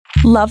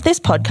Love this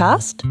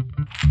podcast?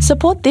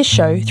 Support this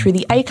show through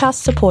the Acast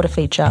supporter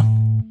feature.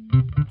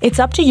 It's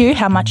up to you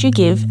how much you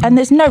give, and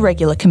there's no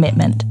regular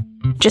commitment.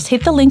 Just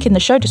hit the link in the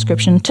show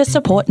description to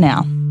support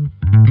now.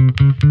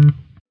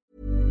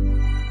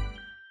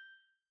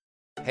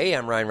 Hey,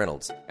 I'm Ryan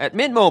Reynolds. At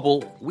Mint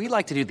Mobile, we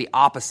like to do the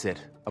opposite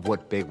of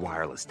what Big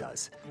Wireless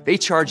does. They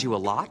charge you a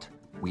lot,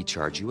 we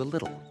charge you a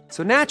little.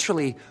 So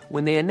naturally,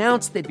 when they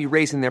announced they'd be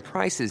raising their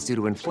prices due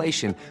to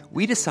inflation,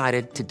 we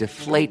decided to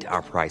deflate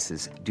our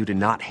prices due to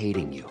not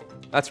hating you.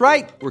 That's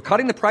right. We're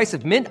cutting the price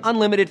of Mint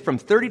Unlimited from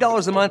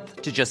 $30 a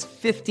month to just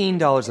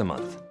 $15 a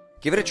month.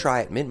 Give it a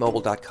try at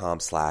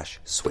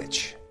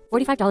mintmobile.com/switch.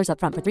 $45 up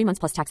front for 3 months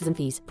plus taxes and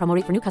fees. Promo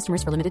rate for new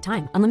customers for limited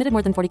time. Unlimited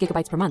more than 40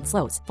 gigabytes per month.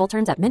 Slows full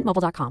terms at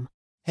mintmobile.com.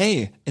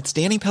 Hey, it's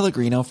Danny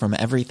Pellegrino from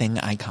Everything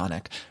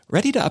Iconic.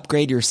 Ready to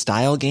upgrade your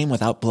style game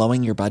without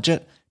blowing your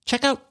budget?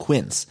 Check out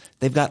Quince.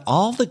 They've got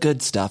all the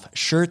good stuff,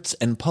 shirts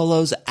and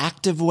polos,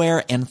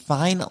 activewear, and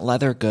fine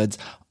leather goods,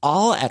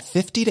 all at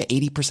 50 to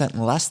 80%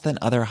 less than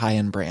other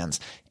high-end brands.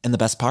 And the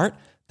best part?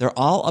 They're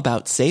all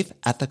about safe,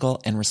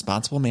 ethical, and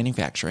responsible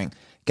manufacturing.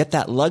 Get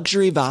that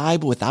luxury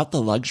vibe without the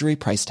luxury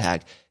price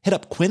tag. Hit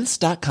up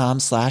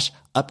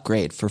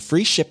quince.com/upgrade for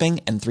free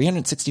shipping and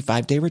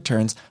 365-day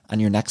returns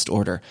on your next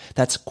order.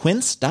 That's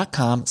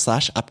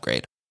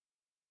quince.com/upgrade.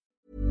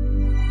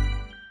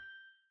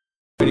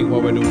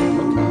 While we're doing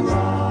the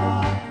podcast.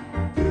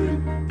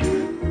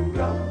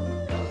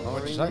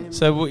 What'd you say?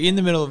 So we're in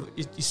the middle of.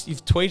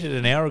 You've tweeted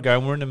an hour ago,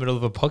 and we're in the middle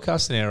of a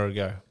podcast an hour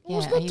ago. I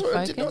was Yeah, not are you tweeted-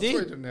 I did not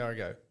focused? tweet an hour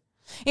ago.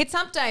 It's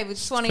Hump Day with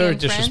Swanee Very and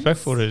friends.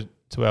 disrespectful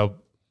to our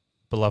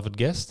beloved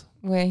guest.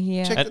 We're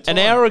here. Check the An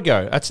time. hour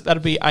ago.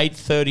 That'd be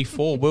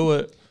 8:34. We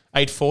were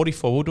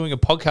 8:44. We're doing a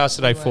podcast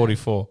at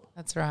 8:44.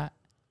 That's right.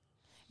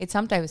 It's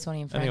Hump Day with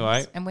Swanee and friends.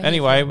 Anyway, And we're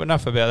here for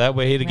enough about that.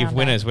 We're here to give round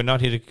winners. eight. We're not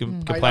here to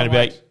complain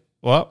 808. about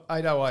what.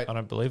 8:08. I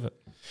don't believe it.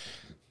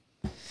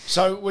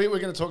 So we're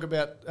going to talk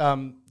about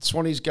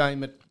Swanee's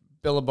game at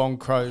Billabong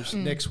Crows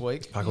next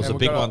week. Fuck, it was And a we've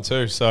big got one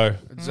too. So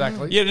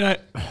Exactly. yeah, you know,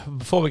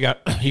 before we go,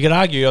 you can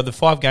argue of the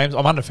 5 games.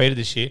 I'm undefeated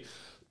this year.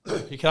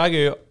 You can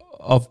argue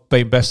I've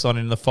been best on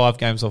in the 5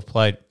 games I've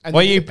played. And,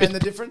 Well, and the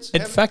difference?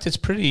 In fact, it's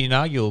pretty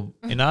inarguable.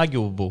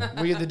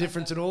 Were you the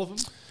difference in all of them?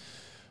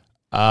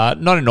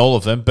 Not in all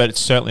of them, but it's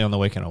certainly on the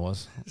weekend I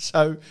was.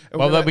 So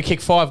Well, we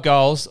kicked 5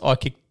 goals. I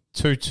kicked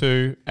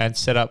 2-2 and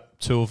set up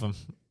 2 of them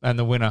and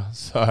the winner.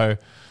 So,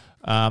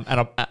 and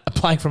I'm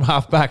playing from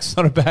half back. It's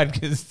not a bad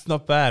because it's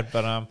not bad,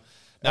 but no,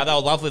 they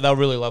were lovely. They were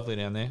really lovely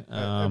down there.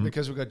 and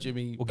because we've got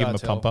Jimmy, we'll give him a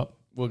Bartell, pump up.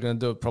 We're going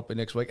to do it properly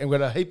next week, and we've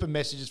got a heap of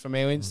messages from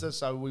our Insta,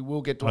 so we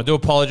will get to. I do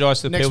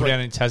apologise to the Next people week. down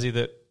in Tassie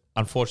that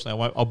unfortunately I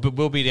won't. I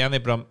will be down there,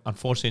 but I'm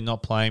unfortunately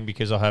not playing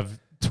because I have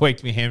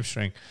tweaked my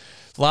hamstring.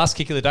 Last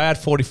kick of the day, I had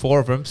 44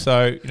 of them.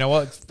 So you know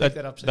what? that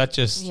up, Sam. That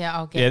just Yeah,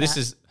 I'll get This that.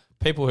 is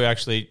people who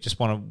actually just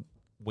want to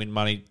win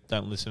money.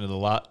 Don't listen to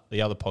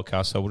the other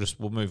podcast. So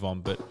we'll move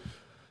on. But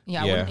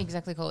Yeah, I Yeah. wouldn't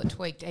exactly call it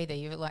tweaked either.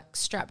 You're like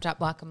strapped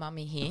up like a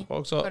mummy here.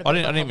 well, so Got a I bit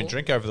didn't of a even hobble.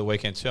 drink over the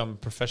weekend too. I'm a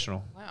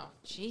professional. Wow,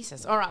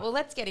 Jesus. All right, well,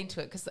 let's get into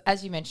it because,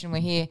 as you mentioned, we're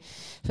here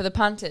for the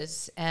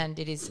punters and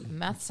it is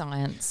Math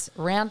Science,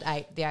 round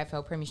 8, the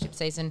AFL Premiership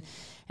season.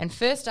 And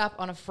first up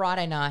on a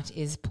Friday night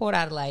is Port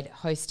Adelaide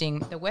hosting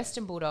the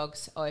Western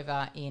Bulldogs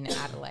over in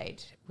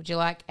Adelaide. Would you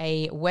like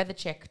a weather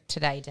check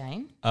today,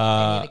 Dane? Any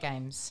of the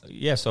games?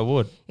 Yes, I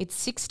would. It's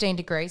 16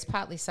 degrees,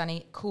 partly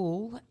sunny,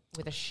 cool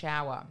with a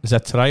shower. Is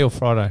that today or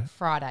Friday?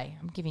 Friday.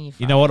 I'm giving you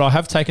Friday. You know what? I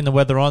have taken the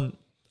weather on,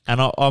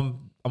 and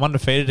I'm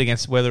undefeated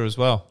against weather as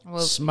well.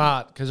 Well,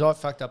 Smart, because I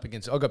fucked up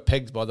against. I got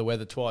pegged by the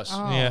weather twice.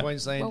 Yeah.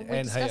 Queensland well, we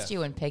and discussed here.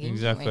 you and pegging,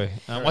 didn't we?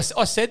 Exactly.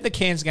 I said the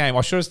Cairns game.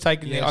 I should have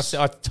taken Yes.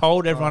 I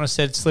told everyone, I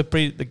said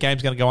slippery, the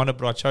game's going to go under,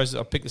 but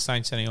I picked the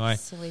Saints anyway.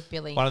 Silly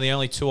Billy. One of the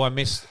only 2 I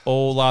missed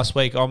all last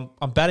week. I'm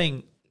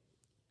batting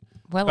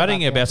Well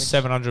batting above about average.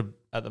 700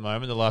 at the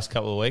moment, the last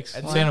couple of weeks.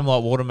 And Seen them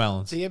like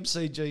watermelons. The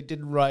MCG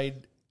didn't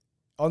rain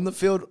on the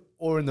field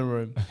or in the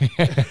room. You're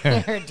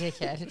a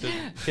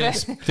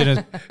dickhead.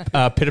 Didn't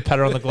pitter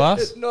patter on the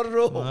glass? Not at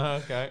all.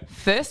 Oh, okay.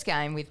 First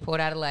game with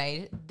Port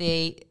Adelaide,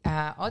 the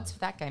odds for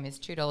that game is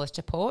 $2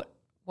 to Port,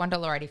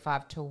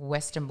 $1.85 to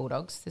Western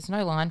Bulldogs. There's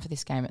no line for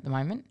this game at the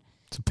moment.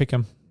 To pick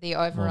them. The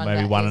over Or under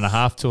maybe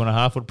 1.5, is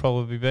 2.5 would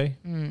probably be.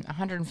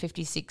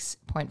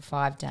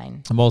 156.5,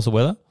 Dane. And what was the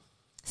weather?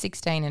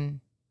 16 and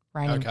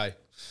raining. Okay.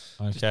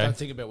 Just Okay. don't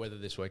think about weather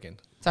this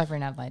weekend. It's over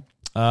in Adelaide.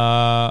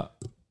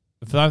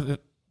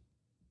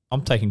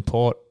 I'm taking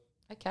Port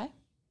Okay. Do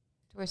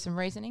we have some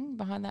reasoning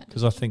behind that?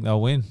 because I think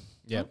they'll win.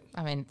 Yep.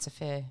 I mean, it's a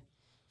fair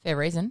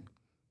reason.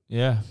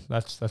 Yeah,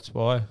 that's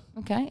why.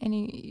 Okay.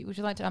 Would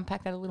you like to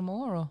unpack that a little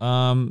more?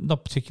 Or?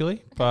 Not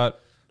particularly,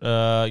 but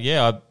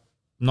I'm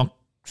not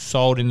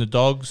sold in the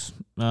Dogs.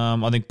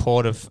 I think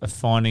Port are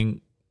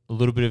finding a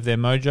little bit of their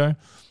mojo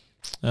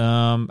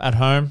at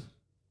home.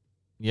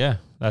 Yeah,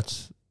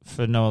 that's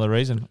for no other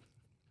reason.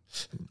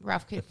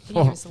 Ralph, can you give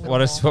us a little What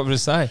would I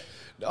say?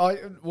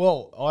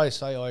 I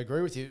say I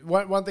agree with you.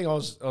 One thing I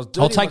was I'll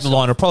dirty take the myself-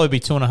 line. It'll probably be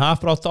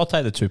 2.5, but I'll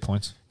take the 2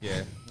 points.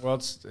 Yeah, well,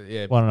 it's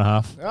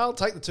 1.5. I'll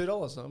take the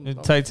 $2. You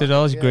take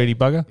 $2, you greedy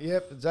bugger.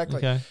 Yep, exactly.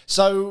 Okay.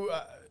 So,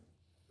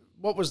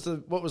 what was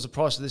the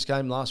price of this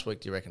game last week?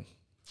 Do you reckon?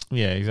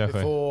 Yeah, exactly.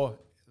 Before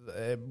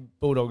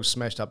Bulldogs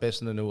smashed up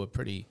Essendon, who were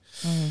pretty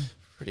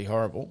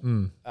horrible.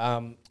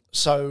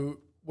 So,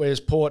 whereas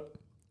Port,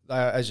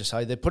 as you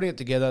say, they're putting it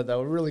together. They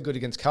were really good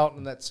against Carlton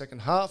in that second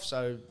half,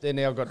 so they're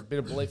now got a bit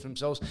of belief in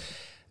themselves.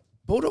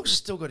 Bulldogs have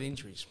still got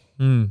injuries,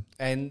 and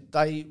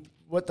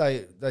what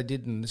they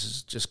did, and this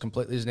is just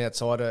completely as an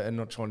outsider and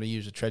not trying to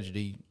use a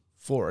tragedy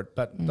for it,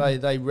 but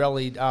they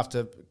rallied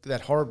after that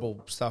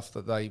horrible stuff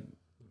that they,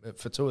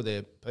 for two of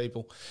their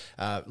people,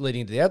 leading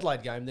into the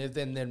Adelaide game. They've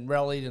then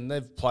rallied and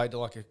they've played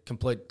like a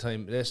complete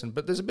team at Essendon.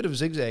 But there's a bit of a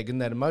zigzag in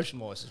that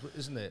emotion-wise,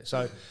 isn't there?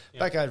 So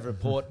back over at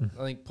Port,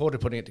 I think Port are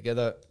putting it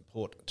together.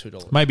 Port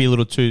 $2. Maybe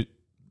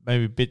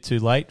a bit too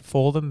late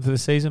for them for the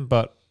season,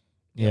 but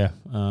yeah,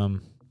 I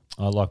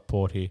like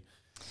Port here.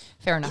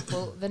 Fair enough.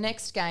 Well, the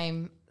next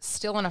game,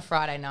 still on a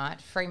Friday night,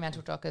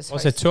 Fremantle Dockers.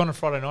 Was it 2 on a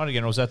Friday night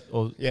again, or was that?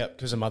 Or Yeah,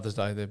 because of Mother's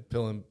Day,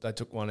 they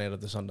took one out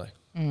of the Sunday.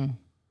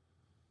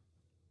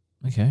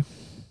 okay.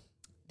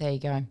 There you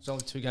go. There's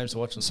only 2 games to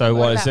watch. So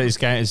what is about- this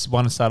game? Is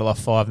one started off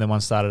 5 and then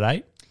one started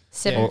 8?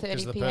 7:30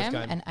 because of the p.m.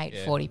 Perth game. and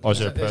 8:40 Oh, is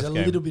p.m. it a There's Perth a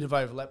game? little bit of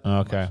overlap. Oh,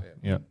 okay.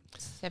 Yeah.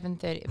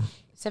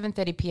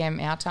 7:30 p.m.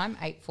 our time,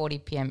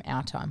 8:40 p.m.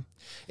 our time.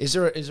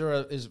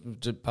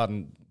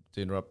 Pardon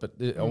to interrupt, but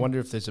I wonder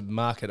if there's a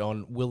market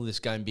on will this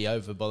game be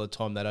over by the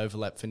time that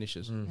overlap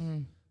finishes. So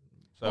I'm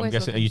Always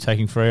guessing, looking. are you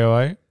taking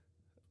Freo?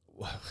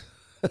 Well,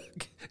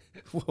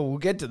 we'll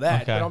get to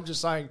that, Okay. but I'm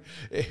just saying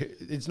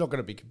it's not going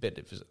to be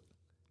competitive, is it?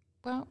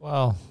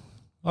 Well,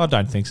 I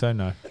don't think so.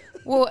 No.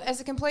 Well, as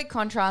a complete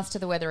contrast to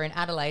the weather in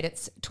Adelaide,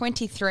 it's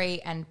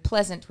 23 and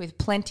pleasant with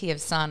plenty of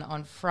sun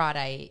on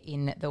Friday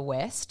in the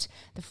west.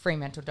 The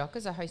Fremantle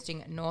Dockers are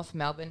hosting North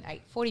Melbourne,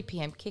 8:40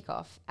 p.m.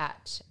 kickoff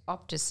at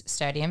Optus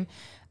Stadium.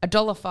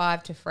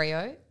 $1.05 to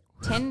Freo,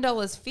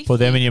 $10.50 For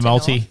them and your to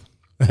multi. North.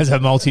 There's a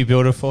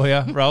multi-builder for you,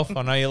 Ralph.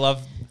 I know you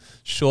love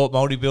short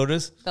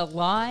multi-builders. The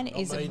line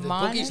is The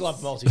minus. bookies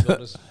love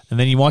multi-builders. And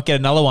then you might get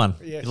another one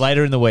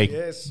later in the week.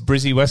 Yes.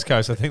 Brizzy West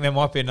Coast. I think there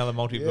might be another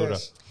multi-builder.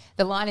 Yes.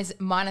 The line is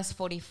minus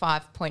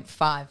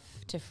 45.5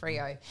 to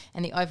Freo,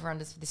 and the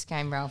over-unders for this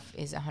game, Ralph,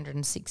 is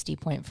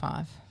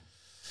 160.5.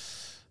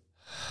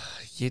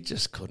 You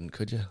just couldn't,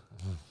 could you?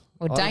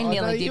 Well, Dane I know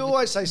nearly did. you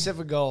always say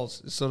 7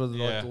 goals is sort of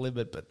Yeah. like the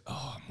limit, but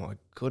oh my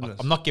goodness.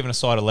 I'm not giving a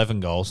side 11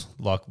 goals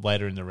like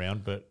later in the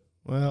round, but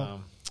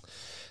Well,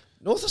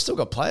 North has still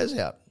got players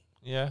out,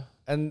 yeah.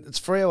 and it's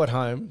Freo at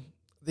home.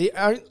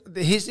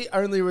 Here's the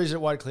only reason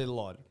it won't clear the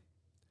line,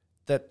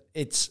 that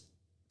it's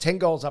 10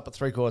 goals up at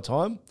three-quarter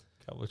time,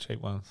 Couple of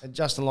cheap ones. and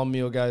Justin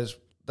Longmuir goes,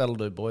 that'll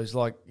do, boys.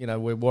 Like,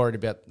 we're worried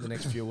about the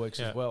next few weeks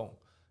Yeah. as well.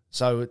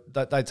 So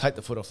they take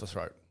the foot off the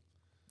throat.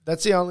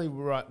 That's the only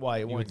right way.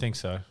 You would think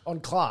so. On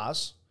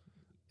class,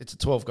 it's a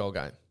 12-goal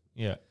game.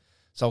 Yeah.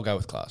 So I'll go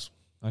with class.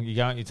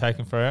 You're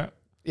taking for out?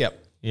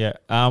 Yep. Yeah.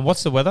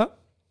 What's the weather?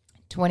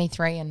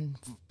 23 and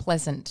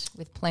pleasant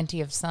with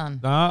plenty of sun.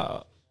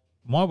 My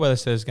weather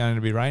says it's going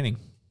to be raining.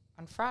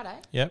 On Friday,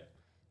 Yep.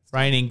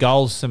 Raining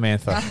goals,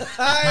 Samantha.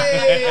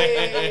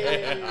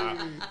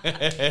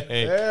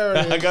 There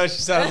it I gosh,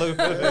 she started looking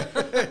for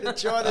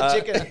is. Try the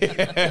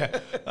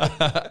chicken.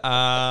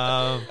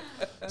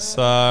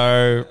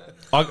 So,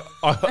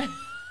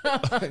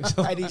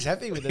 And he's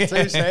happy with it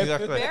too, Sam.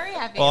 exactly. very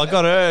happy. Well, I with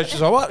got her.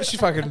 She's like, what? She's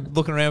fucking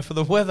looking around for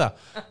the weather.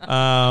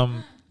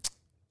 I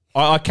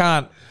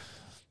can't.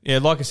 Yeah,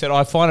 like I said,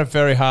 I find it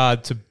very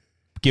hard to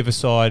give a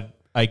side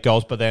 8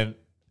 goals, but then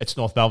it's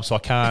North Melbourne, so I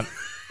can't,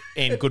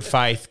 in good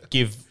faith,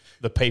 give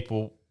the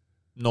people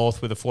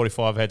North with a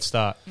 45 head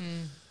start.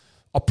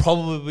 I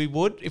probably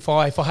would if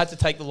I had to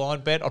take the line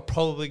bet. I'd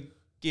probably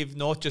give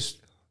North just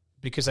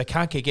because they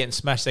can't keep getting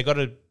smashed. They got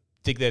to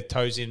dig their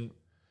toes in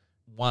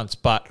once,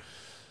 but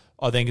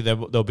I think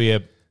there'll be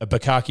a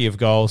bukkake of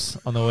goals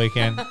on the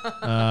weekend.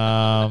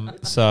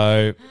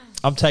 So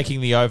I'm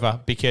taking the over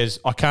because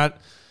I can't.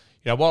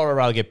 What would I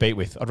rather get beat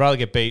with? I'd rather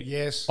get beat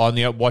Yes. on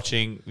the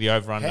watching the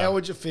over under. How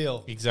would you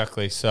feel?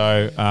 Exactly.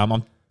 So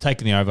I'm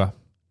taking the over.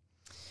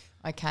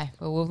 Okay,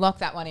 well, we'll lock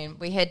that one in.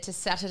 We head to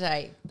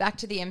Saturday, back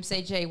to the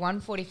MCG,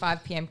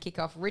 1:45 p.m.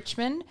 kickoff.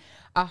 Richmond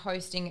are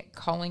hosting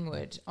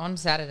Collingwood on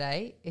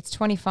Saturday. It's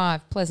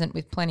 25, pleasant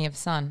with plenty of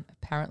sun,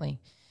 apparently.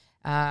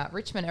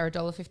 Richmond are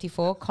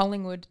 $1.54,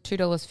 Collingwood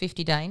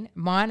 $2.50, Dane,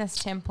 minus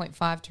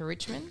 10.5 to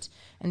Richmond,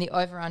 and the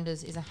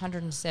over-unders is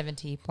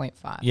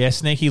 170.5. Yeah,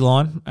 sneaky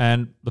line.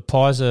 And the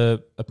Pies are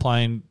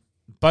playing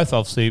both,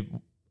 obviously.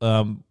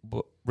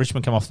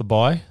 Richmond come off the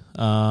bye.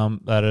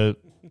 They had a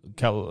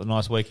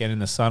nice weekend in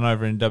the sun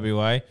over in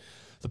WA.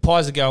 The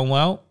Pies are going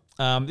well.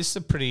 This is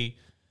a pretty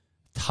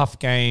tough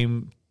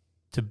game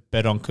to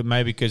bet on,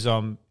 maybe because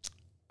I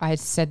had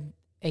said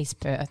East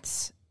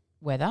Perth's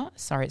weather.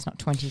 Sorry, it's not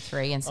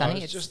 23 and sunny.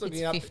 was It's, just looking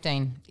it's up-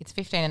 15. 15. It's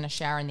 15 and a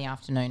shower in the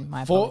afternoon.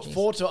 My 4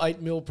 apologies. to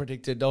 8 mil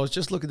predicted. I was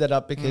just looking that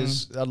up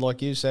because,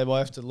 unlike you, Sam, I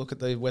have to look at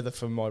the weather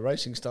for my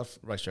racing stuff.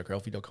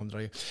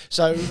 RaceJokerAlfie.com.au.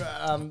 So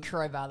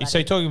Crowbar. that So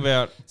you're talking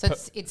about... So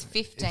it's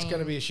 15 it's going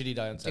to be a shitty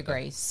day on Saturday.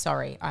 degrees.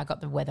 Sorry, I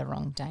got the weather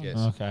wrong, Dane. Yes.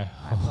 Okay.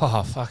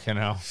 Oh, fucking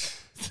hell.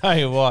 Tell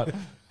you what.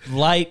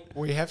 Late.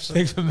 We have some.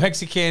 Things for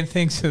Mexican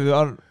things.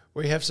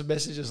 We have some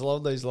messages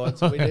along these lines.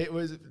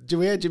 Do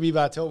we have Jimmy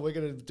Bartel? We're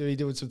going to be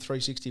doing some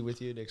 360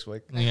 with you next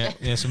week.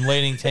 Yeah, some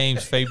leading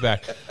teams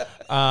feedback.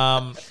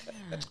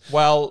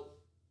 Well,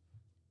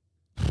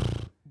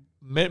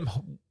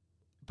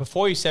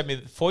 before you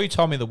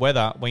told me the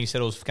weather, when you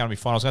said it was going to be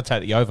fine, I was going to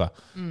take the over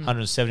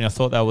 170. I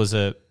thought that was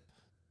where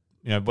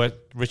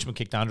Richmond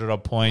kicked 100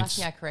 odd points.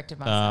 Lucky I corrected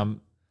myself.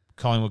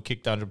 Collingwood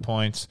kicked 100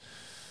 points.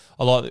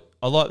 I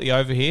like the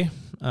over here.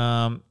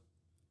 I'm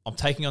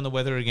taking on the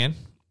weather again.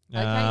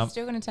 Okay, you're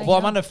still going to take Well, it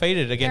I'm on?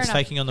 undefeated against Fair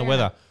enough, taking on the fair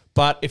weather. enough.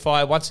 But if I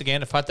had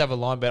to have a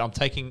line bet, I'm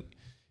taking.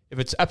 If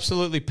it's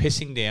absolutely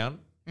pissing down,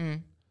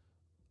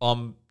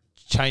 I'm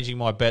changing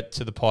my bet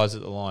to the Pies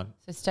at the line.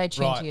 So stay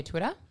tuned Right. to your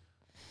Twitter.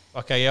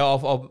 Okay, yeah,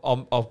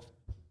 I'll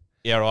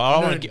yeah, right. I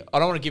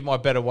don't want to give my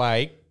bet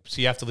away, so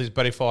you have to lose.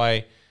 But if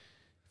I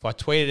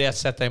tweet it out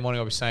Saturday morning,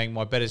 I'll be saying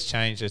my bet has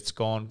changed. It's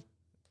gone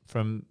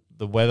from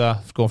the weather.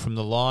 It's gone from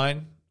the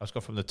line. It's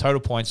gone from the total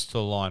points to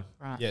the line.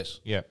 Right. Yes.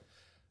 Yeah.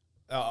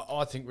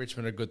 I think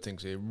Richmond are good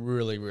things here.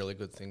 Really, really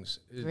good things.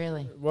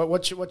 Really?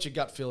 What's your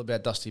gut feel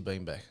about Dusty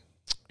being back?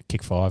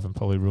 Kick 5 and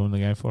probably ruin the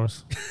game for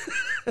us.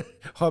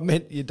 I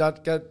meant your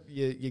gut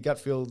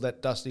feel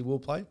that Dusty will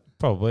play?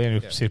 Probably.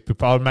 And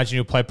I would imagine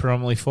he'll play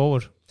predominantly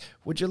forward.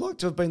 Would you like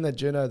to have been that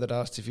journo that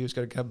asked if he was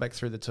going to come back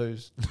through the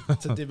twos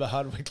to Dimmer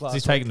Hardwick Is last he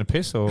week? taking the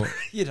piss or?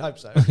 You'd hope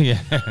so.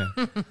 Yeah.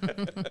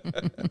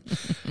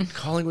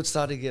 Collingwood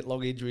started to get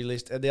long injury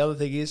list. And the other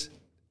thing is,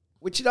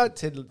 which you don't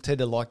tend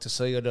to like to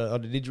see on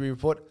an injury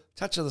report,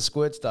 touch of the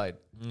squirt stain.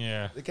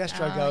 Yeah. The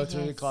gastro going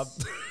through the club.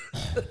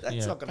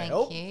 That's not going to Thank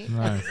help. you.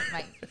 No.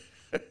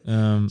 That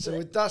doesn't make- So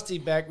with Dusty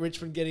back,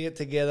 Richmond getting it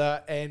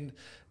together, and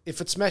if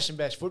it's smash and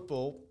bash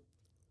football,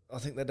 I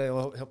think that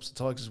helps the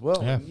Tigers as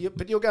well. Yeah.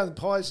 But you'll go the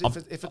Pies if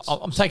it's.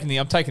 I'm taking the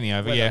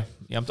over. Weather.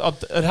 Yeah.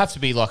 It'd have to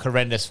be like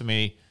horrendous for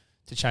me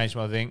to change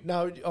my thing.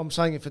 No, I'm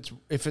saying if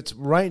it's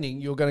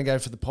raining, you're going to go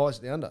for the Pies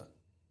at the under.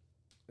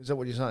 Is that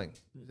what you're saying?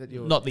 Is that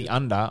your Not the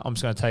under. I'm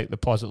just going to take the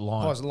Pies at the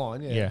line. Pies at the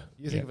line? Yeah. Yeah.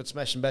 You think if it's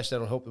smash and bash,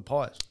 that'll help the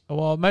Pies?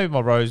 Well, maybe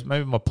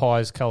my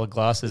Pies coloured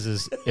glasses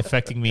is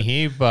affecting me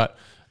here, but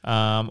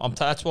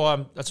that's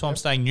why I'm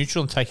staying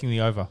neutral and taking the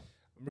over.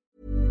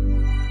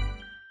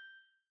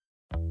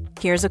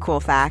 Here's a cool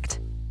fact.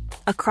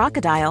 A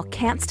crocodile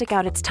can't stick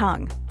out its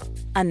tongue.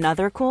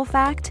 Another cool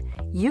fact,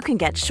 you can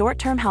get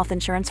short-term health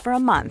insurance for a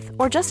month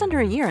or just under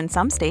a year in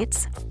some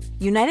states.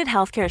 United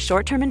Healthcare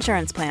short-term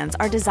insurance plans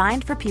are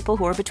designed for people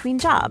who are between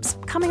jobs,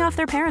 coming off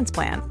their parents'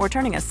 plan, or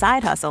turning a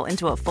side hustle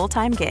into a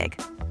full-time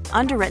gig.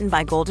 Underwritten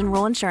by Golden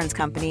Rule Insurance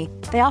Company,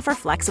 they offer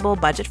flexible,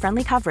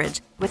 budget-friendly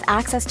coverage with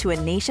access to a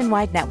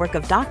nationwide network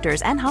of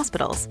doctors and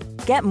hospitals.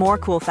 Get more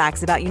cool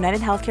facts about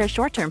United Healthcare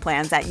short-term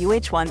plans at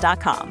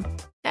uh1.com.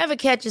 Ever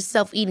catch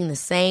yourself eating the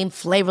same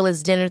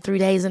flavorless dinner 3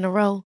 days in a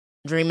row?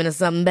 Dreaming of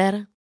something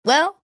better?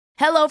 Well,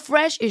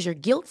 HelloFresh is your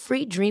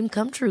guilt-free dream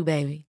come true,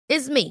 baby.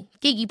 It's me,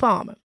 Keke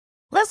Palmer.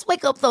 Let's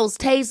wake up those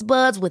taste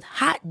buds with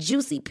hot,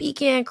 juicy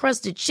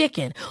pecan-crusted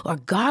chicken or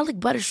garlic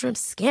butter shrimp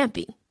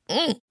scampi.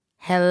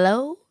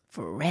 Hello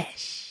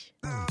Fresh.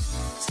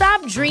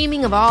 Stop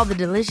dreaming of all the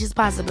delicious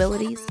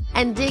possibilities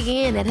and dig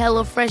in at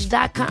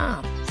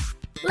HelloFresh.com.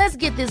 Let's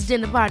get this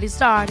dinner party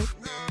started.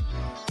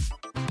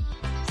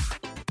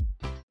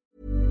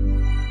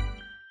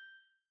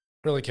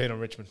 Really keen on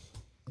Richmond.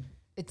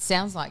 It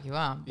sounds like you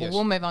are. Yes. Well,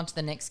 we'll move on to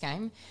the next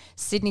game.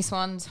 Sydney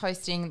Swans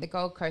hosting the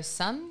Gold Coast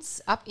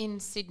Suns. Up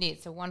in Sydney,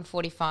 it's a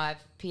 1:45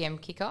 p.m.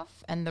 kickoff,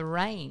 and the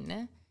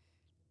rain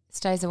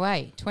stays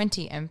away.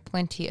 20 and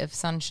plenty of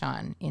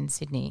sunshine in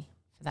Sydney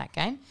for that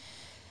game.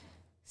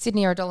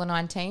 Sydney are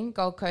 $1.19.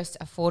 Gold Coast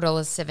are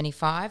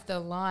 $4.75. The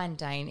line,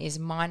 Dane, is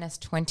minus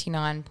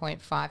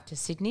 29.5 to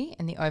Sydney,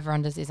 and the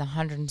over-unders is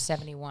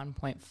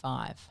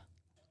 171.5.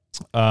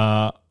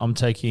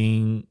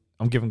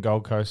 I'm giving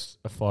Gold Coast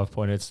a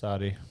 5-point head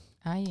start here.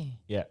 Are you?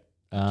 Yeah.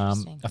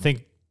 Interesting.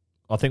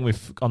 I think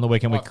we've on the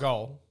weekend 5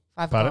 goal.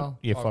 5 Pardon? goal.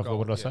 Yeah, 5 goal.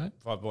 What did I say?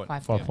 5 point.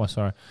 5 5 points,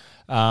 sorry.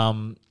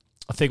 I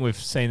think we've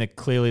seen that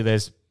clearly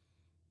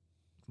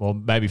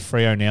maybe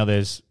Freo now,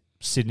 there's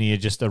Sydney are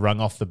just a rung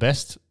off the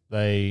best.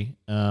 They,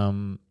 I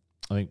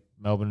think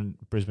Melbourne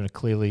and Brisbane are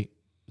clearly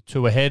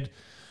 2 ahead.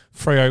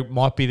 Freo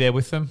might be there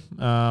with them,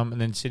 and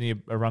then Sydney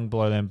are rung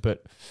below them.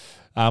 But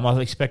I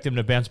expect them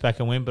to bounce back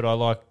and win, but I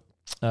like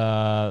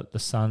the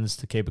Suns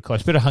to keep it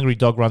close. Bit of hungry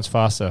dog runs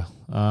faster.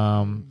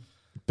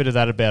 Bit of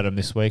that about them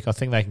this week. I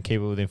think they can keep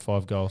it within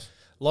 5 goals.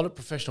 A lot of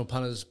professional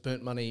punters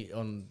burnt money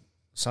on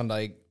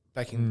Sunday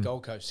backing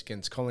Gold Coast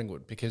against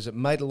Collingwood because it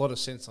made a lot of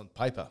sense on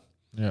paper.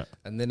 Yeah.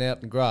 And then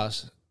out in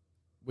grass,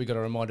 we got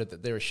a reminder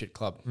that they're a shit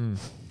club.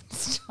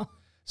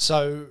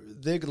 So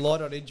they're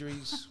light on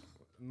injuries.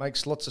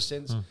 makes lots of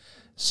sense.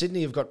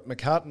 Sydney have got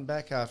McCartan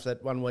back after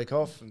that 1 week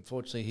off.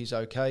 Unfortunately, he's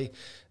okay.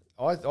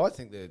 I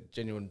think they're a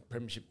genuine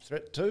premiership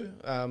threat too.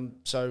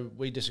 So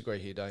we disagree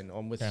here, Dane.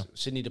 I'm with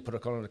Sydney to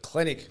put on a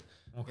clinic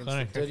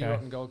against the dirty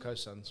rotten Gold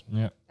Coast Suns.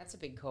 Yeah, That's a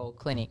big call.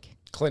 Clinic.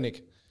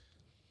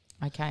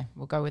 Okay,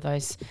 we'll go with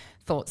those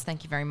thoughts.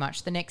 Thank you very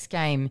much. The next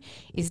game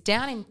is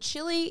down in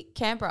chilly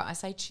Canberra. I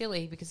say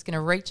chilly because it's going to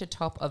reach a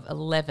top of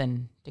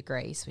 11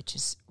 degrees, which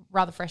is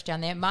rather fresh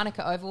down there.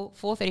 Manuka Oval,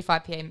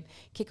 4:35 p.m.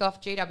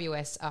 kickoff.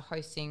 GWS are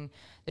hosting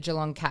the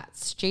Geelong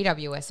Cats.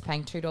 GWS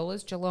paying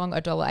 $2, Geelong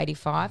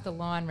 $1.85. The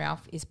line,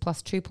 Ralph, is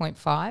plus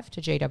 2.5 to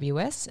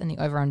GWS, and the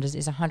over-unders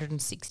is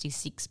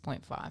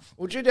 166.5.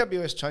 Well,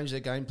 GWS changed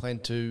their game plan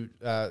to,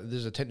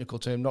 there's a technical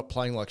term, not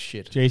playing like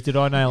shit. Geez, did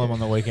I nail him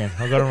on the weekend?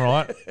 I got him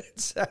right.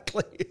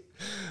 Exactly.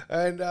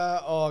 And,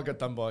 I got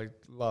done by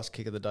last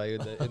kick of the day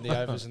in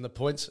the overs and the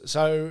points.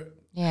 So,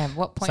 Yeah,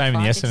 what point? Same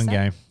in the Essendon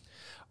game.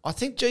 I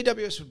think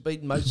GWS would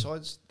beat most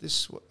sides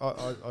this. I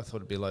thought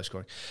it'd be low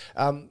scoring.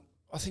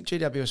 I think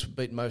GWS would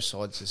beat most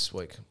sides this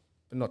week,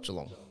 but not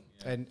Geelong.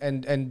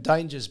 And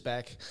Danger's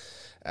back.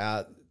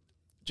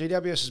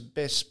 GWS's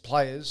best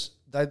players,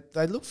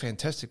 they look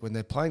fantastic when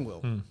they're playing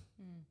well,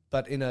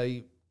 but in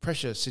a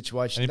pressure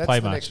situation,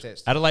 that's the next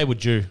test. Adelaide would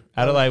do.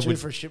 Adelaide would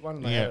for a shit one.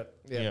 And they had it.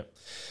 Yeah.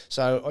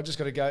 So I just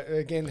got to go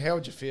again. How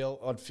would you feel?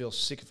 I'd feel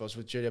sick if I was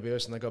with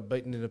GWS and they got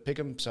beaten in a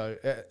pick'em. So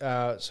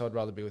I'd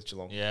rather be with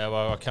Geelong. Yeah,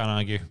 well, I can't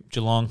argue.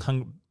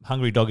 Geelong,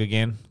 hungry dog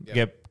again.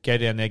 Yep. Get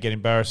down there, get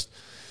embarrassed.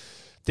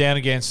 Down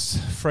against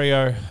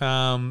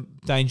Freo,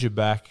 Danger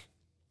back,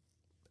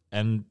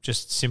 and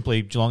just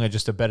simply Geelong are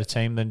just a better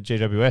team than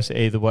GWS.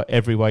 Either way,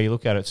 every way you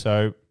look at it.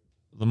 So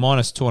the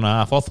minus 2.5.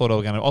 I thought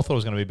it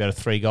was going to be about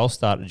a 3-goal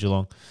start at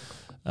Geelong.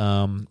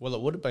 Well,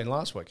 it would have been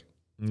last week.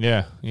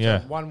 Yeah. So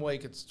 1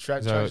 week, it's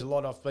changed a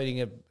lot off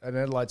beating an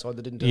Adelaide side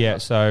that didn't do Yeah,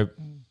 that. so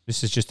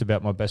this is just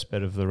about my best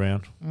bet of the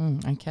round.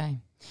 Okay.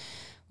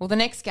 Well, the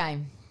next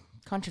game,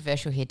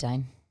 controversial here,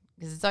 Dane,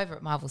 because it's over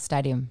at Marvel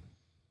Stadium.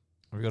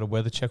 Have you got a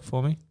weather check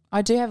for me?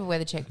 I do have a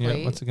weather check for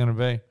you. What's it going to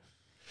be?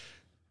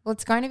 Well,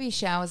 it's going to be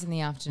showers in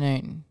the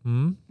afternoon.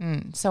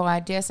 So I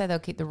dare say they'll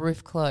keep the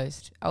roof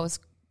closed. I was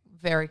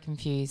very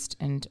confused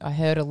and I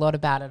heard a lot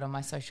about it on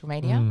my social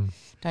media.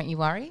 Don't you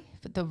worry.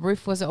 But the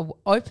roof was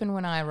open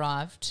when I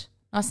arrived.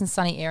 Nice and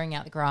sunny, airing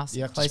out the grass.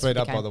 You have to speed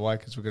up, by the way,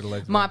 because we're going to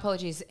leave. My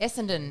apologies.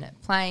 Essendon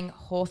playing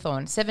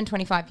Hawthorn,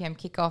 7:25 p.m.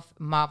 kickoff,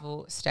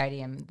 Marvel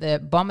Stadium. The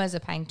Bombers are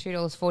paying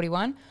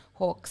 $2.41,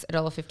 Hawks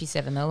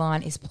 $1.57. The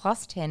line is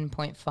plus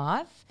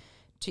 10.5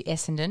 to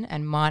Essendon,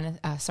 and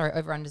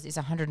over-unders is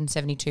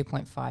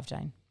 172.5,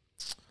 Jane.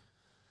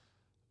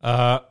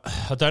 I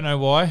don't know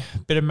why.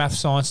 Bit of math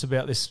science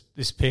about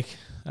this pick.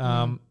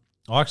 I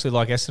actually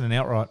like Essendon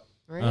outright.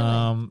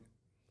 Really?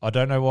 I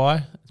don't know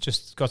why.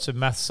 Just got some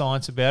math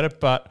science about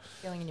it, but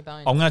Feeling in your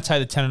bones. I'm going to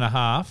take the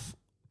 10.5,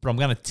 but I'm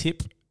going to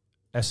tip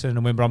Essendon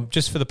to win. But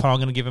just for the punt, I'm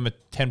going to give them a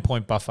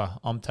 10-point buffer.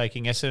 I'm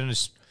taking Essendon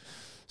as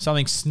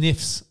something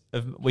sniffs.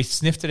 We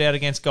sniffed it out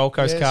against Gold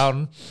Coast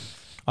Carlton.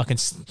 I can.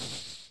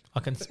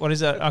 What is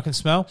that? I can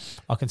smell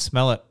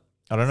it.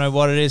 I don't know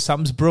what it is.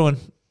 Something's brewing.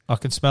 I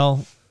can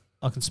smell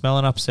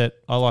an upset.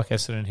 I like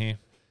Essendon here.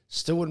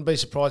 Still wouldn't be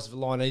surprised if the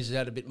line eases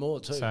out a bit more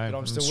too. So, but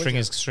I'm still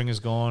Stringer's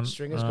gone.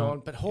 Stringer's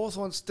gone. But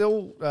Hawthorn's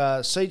still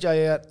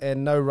CJ out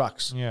and no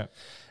rucks. Yeah.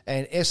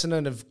 And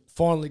Essendon have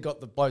finally got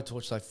the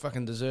blowtorch they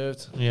fucking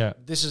deserved. Yeah.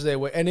 This is their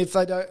way. And if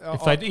they don't...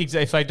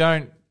 If they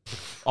don't...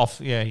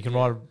 you can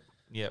ride...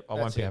 Yeah, I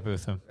won't be happy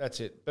with them. That's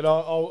it. But I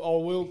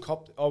will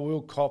cop...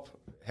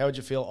 How would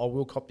you feel? I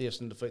will cop the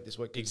Essendon defeat this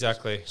week.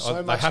 Exactly.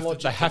 So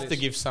they have to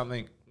give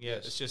something. Yeah,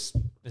 it's just...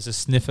 There's a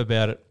sniff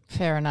about it.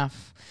 Fair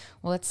enough.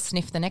 Well, let's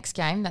sniff the next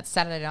game. That's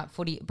Saturday night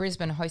footy.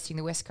 Brisbane hosting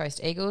the West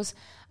Coast Eagles.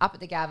 Up at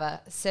the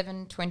Gabba,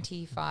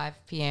 7:25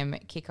 p.m.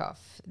 kickoff.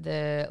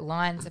 The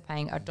Lions are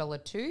paying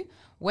 $1.02.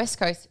 West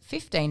Coast,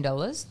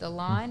 $15. The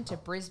line to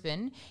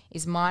Brisbane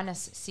is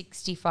minus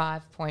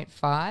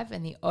 65.5,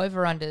 and the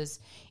over-unders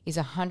is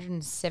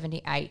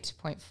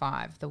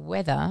 178.5. The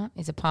weather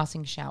is a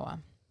passing shower,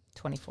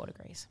 24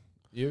 degrees.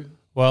 You?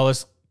 Well,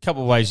 there's a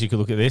couple of ways you could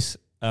look at this.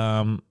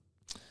 The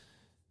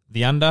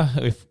under,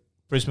 if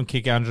Brisbane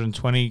kick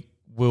 120,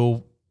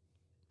 will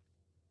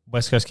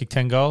West Coast kick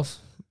 10 goals?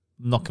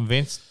 I'm not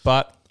convinced,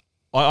 but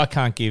I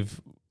can't give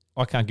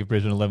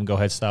Brisbane an 11-goal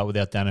head start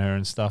without Danaher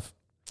and stuff.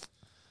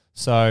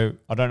 So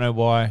I don't know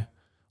why.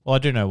 Well, I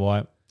do know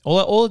why.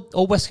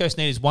 All West Coast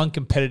need is one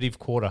competitive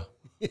quarter.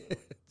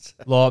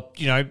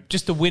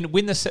 Just to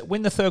win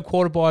the third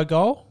quarter by a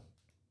goal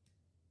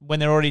when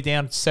they're already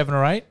down 7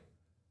 or 8.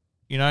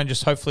 And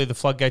just hopefully the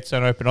floodgates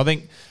don't open. I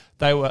think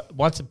they were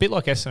once a bit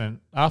like Essendon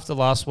after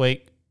last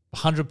week,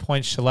 100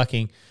 points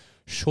shellacking.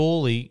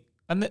 Surely,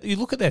 and you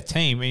look at their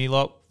team and you're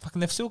like,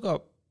 fucking, they've still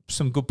got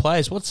some good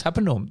players. What's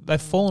happened to them?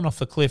 They've fallen off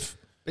the cliff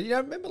But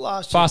remember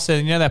last year? Faster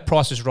than, that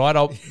Price is Right,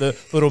 the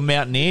little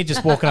mountaineer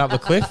just walking up the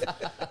cliff.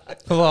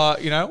 Like,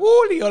 he's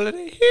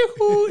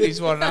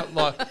running up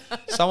like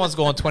someone's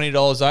gone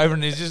 $20 over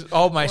and he's just,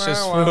 old mate's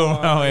just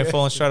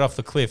falling straight off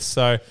the cliff.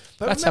 So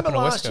but that's remember happened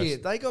to West last year,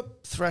 Coast. they got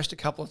thrashed a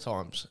couple of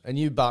times and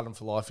you barred them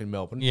for life in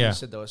Melbourne. Yeah. You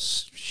said they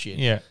was shit.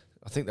 Yeah.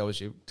 I think that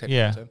was your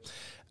technical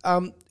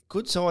term.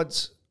 Good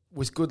sides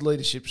with good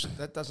leaderships,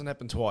 that doesn't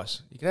happen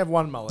twice. You can have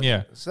one mulligan.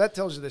 Yeah. So that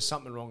tells you there's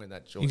something wrong in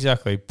that, George.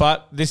 Exactly.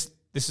 But this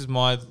is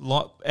my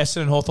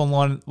Essendon Hawthorn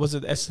line. Was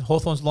it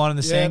Hawthorn's line in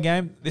the sand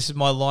game? This is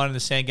my line in the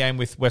sand game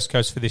with West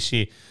Coast for this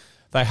year.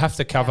 They have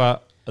to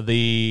cover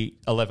the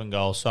 11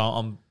 goals. So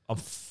I'm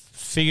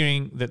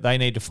figuring that they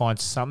need to find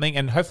something,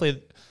 and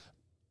hopefully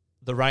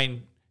the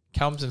rain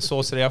comes and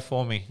sorts it out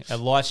for me. A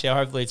light shower.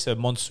 Hopefully it's a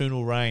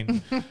monsoonal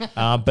rain.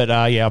 But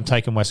I'm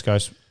taking West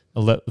Coast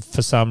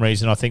for some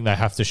reason. I think they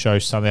have to show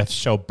something. They have to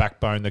show a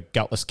backbone, the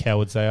gutless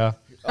cowards they are.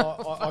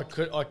 I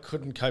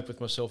couldn't cope with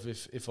myself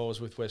if I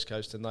was with West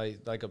Coast and they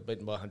got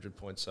beaten by 100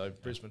 points. So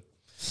Brisbane.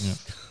 Yeah.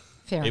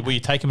 Fair enough. Will you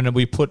take them and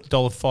we put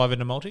 $1.05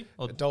 into multi?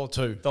 Or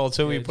 $1.02. $1.02,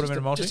 will you put them in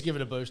a multi? Just give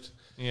it a boost.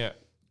 Yeah.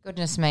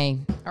 Goodness me.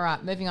 All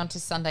right, moving on to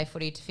Sunday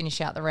footy to finish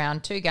out the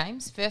round. 2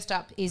 games. First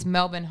up is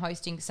Melbourne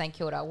hosting St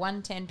Kilda.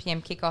 1:10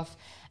 p.m. kickoff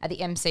at the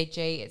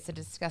MCG. It's a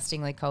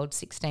disgustingly cold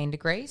 16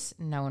 degrees.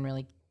 No one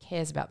really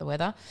cares about the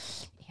weather.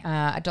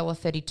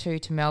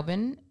 $1.32 to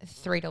Melbourne,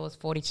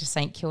 $3.40 to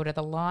St Kilda.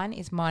 The line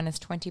is minus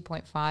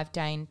 20.5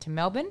 Dane to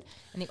Melbourne,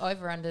 and the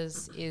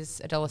over-unders is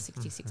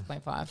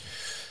 $1.66.5.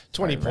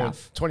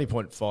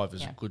 20.5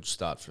 is a good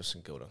start for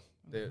St Kilda.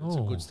 It's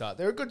a good start.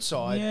 They're a good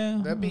side.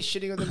 Yeah. They'd be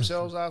shitting on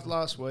themselves after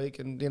last week,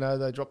 and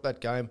they dropped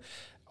that game.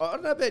 I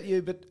don't know about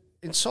you, but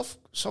in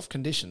soft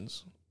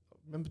conditions,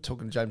 I remember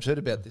talking to James Hurd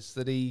about this,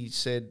 that he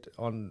said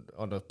on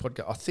a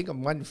podcast, I think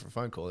I'm waiting for a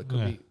phone call, it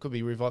could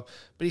be revived,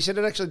 but he said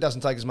it actually doesn't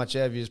take as much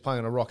out of you as playing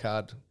on a rock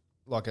hard,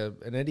 like an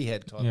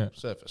Etihad type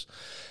surface.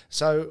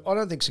 So I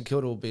don't think St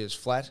Kilda will be as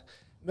flat.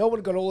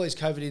 Melbourne got all these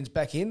COVID-ins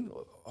back in.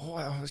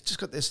 I've just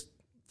got this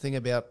thing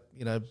about,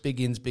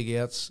 big ins, big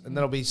outs, and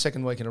that'll be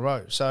second week in a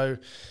row. So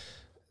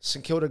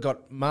St Kilda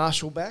got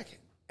Marshall back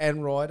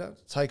and Ryder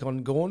to take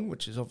on Gawn,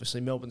 which is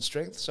obviously Melbourne's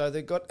strength. So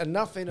they've got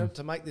enough in it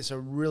to make this a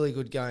really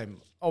good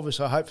game.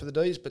 Obviously, I hope for the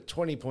D's, but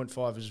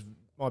 20.5 is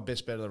my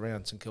best bet of the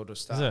round, St Kilda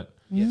start. Is it?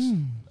 Yes.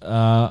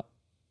 I'm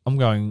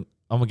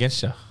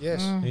against you.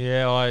 Yes.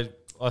 Yeah,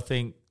 I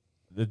think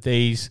the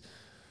D's,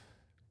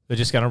 they're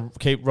just going to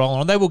keep rolling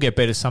on. They will get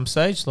beat at some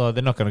stage. Like,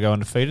 they're not going to go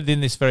undefeated. Then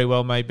this very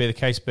well may be the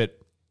case, but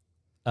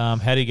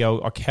how do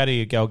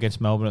you go against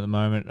Melbourne at the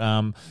moment?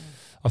 I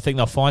think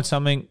they'll find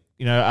something.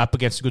 Up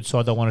against a good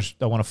side, they want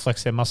to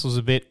flex their muscles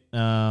a bit.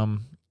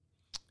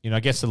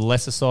 Against the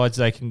lesser sides,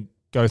 they can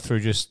go through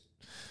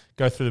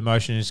the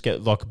motion and just get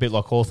a bit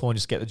like Hawthorn,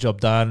 just get the job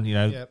done.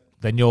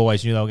 Then you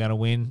always knew they were going to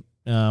win.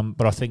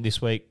 But I think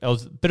this week, it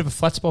was a bit of a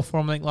flat spot for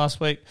them, I think,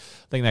 last week.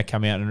 I think they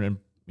come out and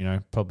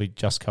probably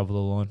just cover the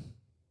line.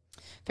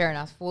 Fair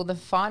enough. Well, the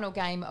final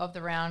game of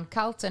the round,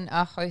 Carlton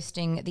are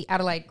hosting the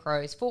Adelaide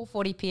Crows.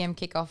 4:40 p.m.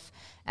 kickoff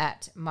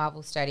at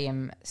Marvel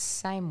Stadium.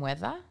 Same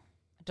weather,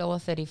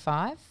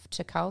 $1.35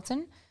 to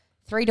Carlton,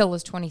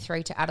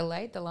 $3.23 to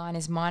Adelaide. The line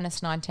is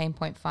minus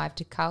 19.5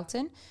 to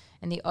Carlton,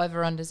 and the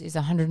over-unders is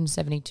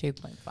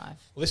 172.5. Well,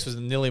 this was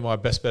nearly my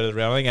best bet of the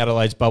round. I think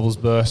Adelaide's bubbles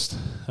burst.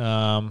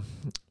 I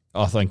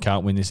think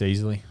can't win this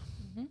easily.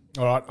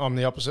 All right, I'm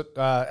the opposite.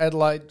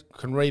 Adelaide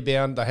can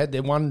rebound. They had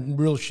their one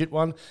real shit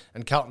one,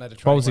 and Carlton had a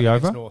What was the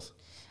over? North.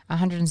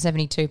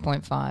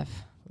 172.5.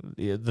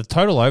 Yeah, the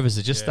total overs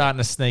are just starting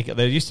to sneak.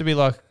 There used to be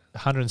like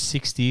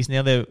 160s.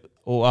 Now they've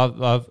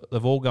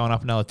all gone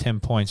up another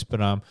 10 points.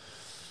 But I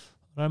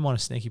don't mind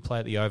a sneaky play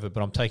at the over,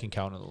 but I'm taking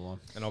Carlton at the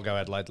line. And I'll go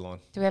Adelaide line.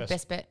 Do we have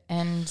best bet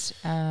and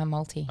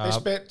multi?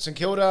 Best bet, St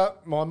Kilda.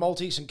 My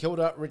multi, St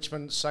Kilda,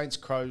 Richmond, Saints,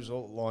 Crows,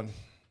 all at line.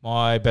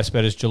 My best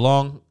bet is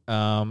Geelong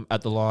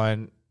at the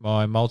line.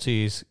 My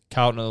multi is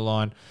Carlton at the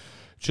line,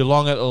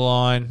 Geelong at the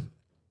line,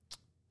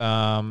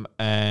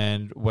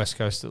 and West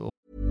Coast at the line.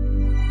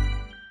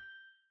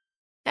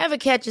 Ever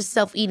catch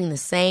yourself eating the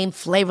same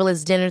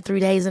flavorless dinner 3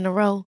 days in a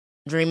row?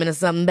 Dreaming of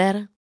something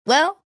better?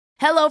 Well,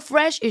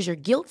 HelloFresh is your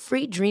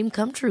guilt-free dream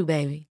come true,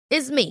 baby.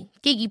 It's me,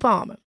 Keke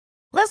Palmer.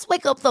 Let's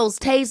wake up those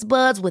taste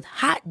buds with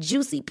hot,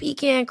 juicy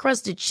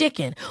pecan-crusted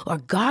chicken or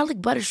garlic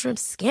butter shrimp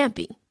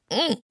scampi.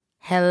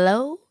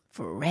 Hello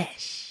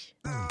Fresh.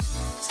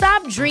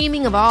 Stop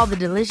dreaming of all the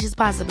delicious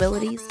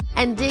possibilities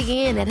and dig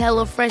in at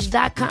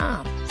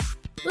HelloFresh.com.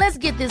 Let's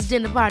get this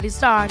dinner party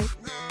started.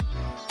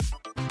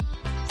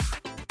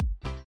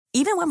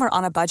 Even when we're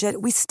on a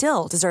budget, we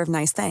still deserve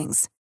nice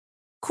things.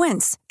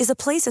 Quince is a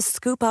place to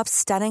scoop up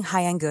stunning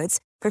high-end goods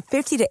for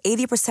 50 to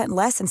 80%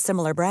 less than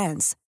similar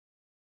brands.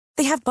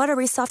 They have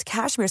buttery soft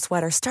cashmere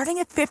sweaters starting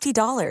at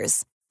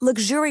 $50,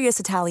 luxurious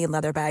Italian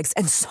leather bags,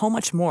 and so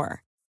much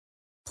more.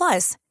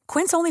 Plus,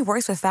 Quince only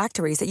works with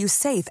factories that use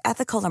safe,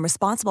 ethical, and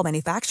responsible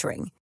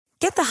manufacturing.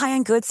 Get the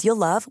high-end goods you'll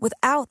love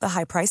without the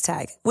high price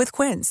tag with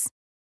Quince.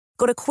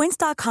 Go to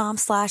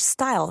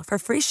quince.com/style for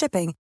free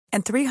shipping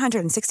and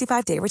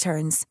 365-day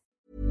returns.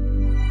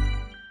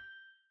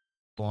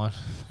 line.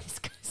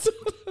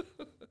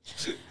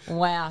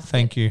 Wow.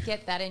 Thank you.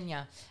 Get that in you.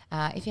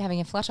 If you're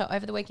having a flutter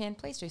over the weekend,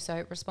 please do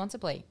so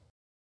responsibly.